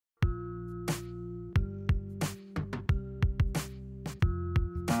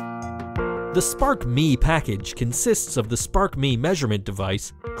The Spark Mi package consists of the Spark Mi measurement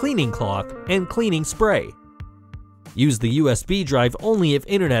device, cleaning cloth, and cleaning spray. Use the USB drive only if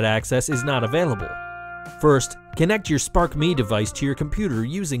internet access is not available. First, connect your Spark Mi device to your computer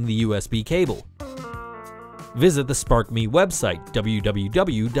using the USB cable. Visit the Spark Mi website,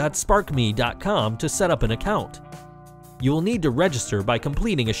 www.sparkme.com, to set up an account. You will need to register by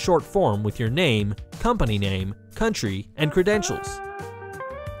completing a short form with your name, company name, country, and credentials.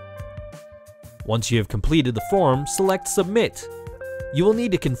 Once you have completed the form, select Submit. You will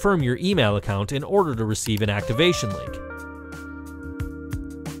need to confirm your email account in order to receive an activation link.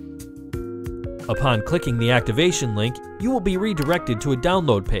 Upon clicking the activation link, you will be redirected to a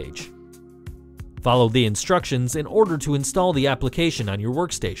download page. Follow the instructions in order to install the application on your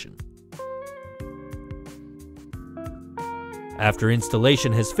workstation. After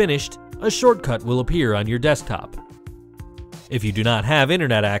installation has finished, a shortcut will appear on your desktop. If you do not have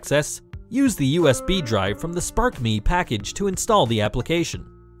internet access, use the USB drive from the Spark Mi package to install the application.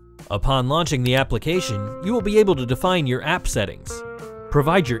 Upon launching the application, you will be able to define your app settings.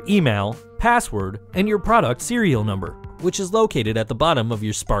 Provide your email, password, and your product serial number, which is located at the bottom of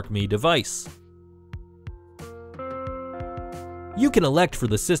your Spark Mi device. You can elect for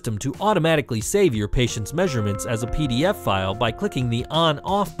the system to automatically save your patient's measurements as a PDF file by clicking the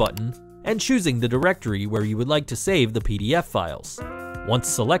On/Off button and choosing the directory where you would like to save the PDF files. Once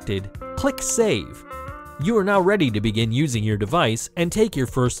selected, click Save. You are now ready to begin using your device and take your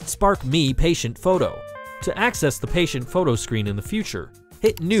first Spark Mi patient photo. To access the patient photo screen in the future,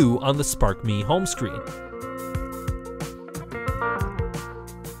 hit New on the Spark Mi home screen.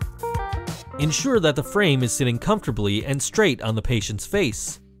 Ensure that the frame is sitting comfortably and straight on the patient's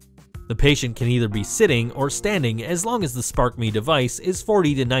face. The patient can either be sitting or standing as long as the Spark Mi device is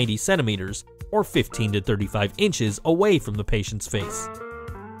 40 to 90 centimeters or 15 to 35 inches away from the patient's face.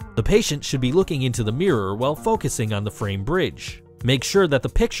 The patient should be looking into the mirror while focusing on the frame bridge. Make sure that the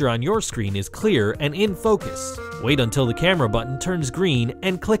picture on your screen is clear and in focus. Wait until the camera button turns green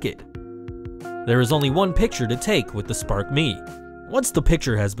and click it. There is only one picture to take with the Spark Mi. Once the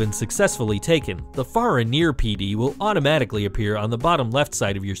picture has been successfully taken, the far and near PD will automatically appear on the bottom left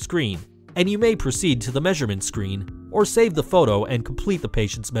side of your screen, and you may proceed to the measurement screen, or save the photo and complete the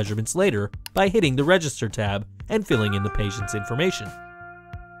patient's measurements later by hitting the Register tab and filling in the patient's information.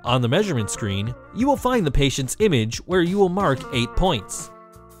 On the measurement screen, you will find the patient's image where you will mark 8 points.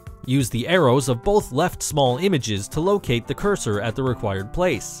 Use the arrows of both left small images to locate the cursor at the required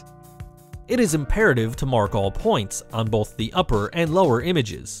place. It is imperative to mark all points on both the upper and lower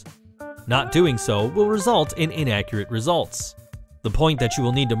images. Not doing so will result in inaccurate results. The point that you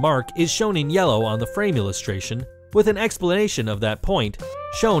will need to mark is shown in yellow on the frame illustration, with an explanation of that point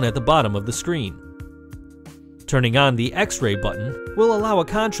shown at the bottom of the screen. Turning on the X-ray button will allow a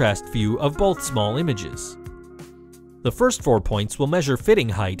contrast view of both small images. The first 4 points will measure fitting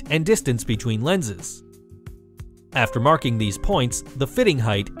height and distance between lenses. After marking these points, the fitting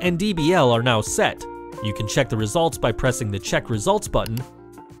height and DBL are now set. You can check the results by pressing the Check Results button,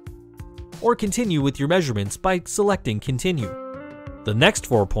 or continue with your measurements by selecting Continue. The next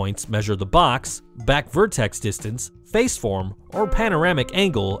 4 points measure the box, back vertex distance, face form, or panoramic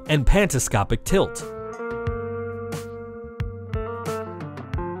angle and pantoscopic tilt.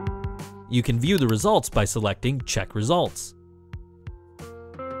 You can view the results by selecting Check Results.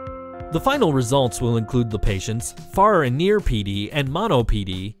 The final results will include the patient's far and near PD and mono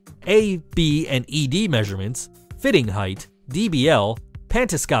PD, A, B, and ED measurements, fitting height, DBL,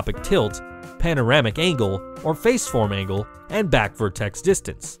 pantoscopic tilt, panoramic angle or face form angle, and back vertex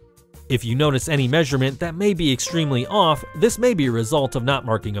distance. If you notice any measurement that may be extremely off, this may be a result of not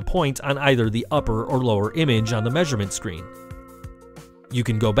marking a point on either the upper or lower image on the measurement screen. You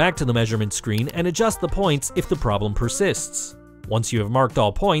can go back to the measurement screen and adjust the points if the problem persists. Once you have marked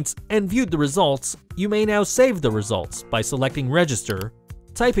all points and viewed the results, you may now save the results by selecting Register,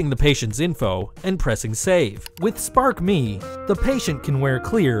 typing the patient's info, and pressing Save. With Spark Mi, the patient can wear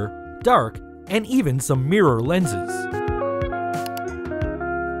clear, dark, and even some mirror lenses.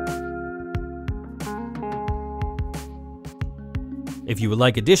 If you would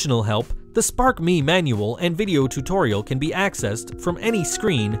like additional help, the Spark Mi manual and video tutorial can be accessed from any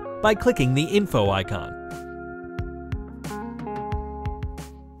screen by clicking the info icon.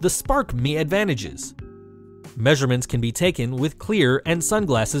 The Spark Mi advantages. Measurements can be taken with clear and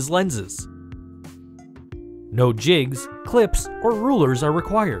sunglasses lenses. No jigs, clips, or rulers are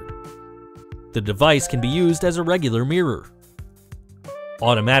required. The device can be used as a regular mirror.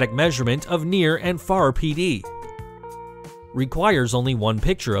 Automatic measurement of near and far PD. Requires only one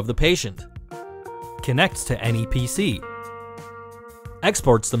picture of the patient. Connects to any PC.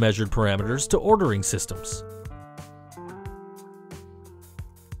 exports the measured parameters to ordering systems.